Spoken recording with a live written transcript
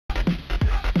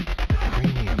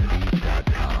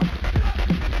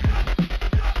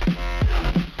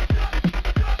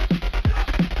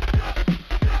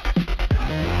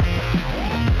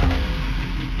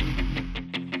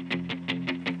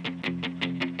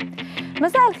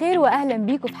مساء الخير واهلا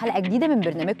بيكم في حلقه جديده من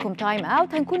برنامجكم تايم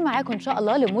اوت. هنكون معاكم ان شاء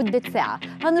الله لمده ساعه،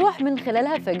 هنروح من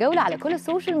خلالها في جوله على كل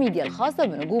السوشيال ميديا الخاصه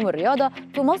بنجوم الرياضه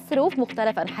في مصر وفي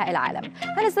مختلف انحاء العالم.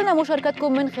 هنستنى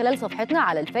مشاركاتكم من خلال صفحتنا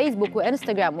على الفيسبوك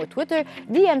وانستجرام وتويتر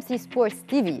DMC Sports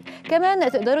TV.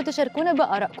 كمان تقدروا تشاركونا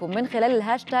بارائكم من خلال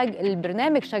الهاشتاج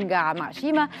البرنامج شجع مع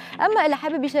شيماء. اما اللي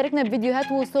حابب يشاركنا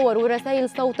بفيديوهات وصور ورسائل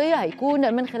صوتيه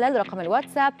هيكون من خلال رقم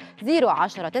الواتساب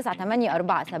 010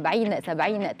 98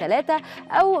 70 3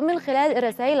 أو من خلال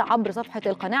الرسائل عبر صفحة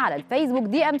القناة على الفيسبوك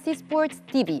DMC Sports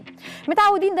TV.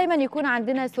 متعودين دايما يكون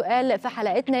عندنا سؤال في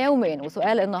حلقتنا يومين،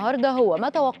 وسؤال النهارده هو ما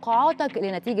توقعاتك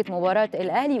لنتيجة مباراة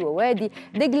الأهلي ووادي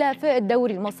دجلة في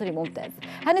الدوري المصري ممتاز؟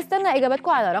 هنستنى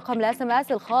إجاباتكم على رقم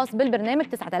الSMS الخاص بالبرنامج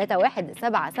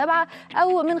 93177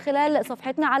 أو من خلال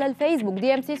صفحتنا على الفيسبوك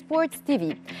DMC Sports TV.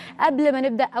 قبل ما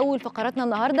نبدأ أول فقراتنا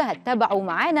النهارده هتتابعوا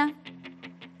معانا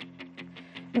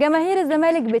جماهير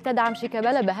الزمالك بتدعم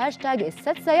شيكابالا بهاشتاج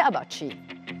السادسة يا أباتشي.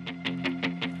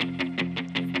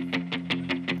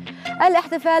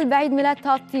 الاحتفال بعيد ميلاد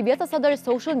توب تيب يتصدر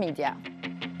السوشيال ميديا.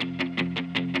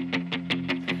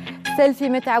 سيلفي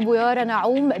متعب ويارا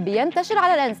نعوم بينتشر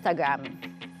على الانستغرام.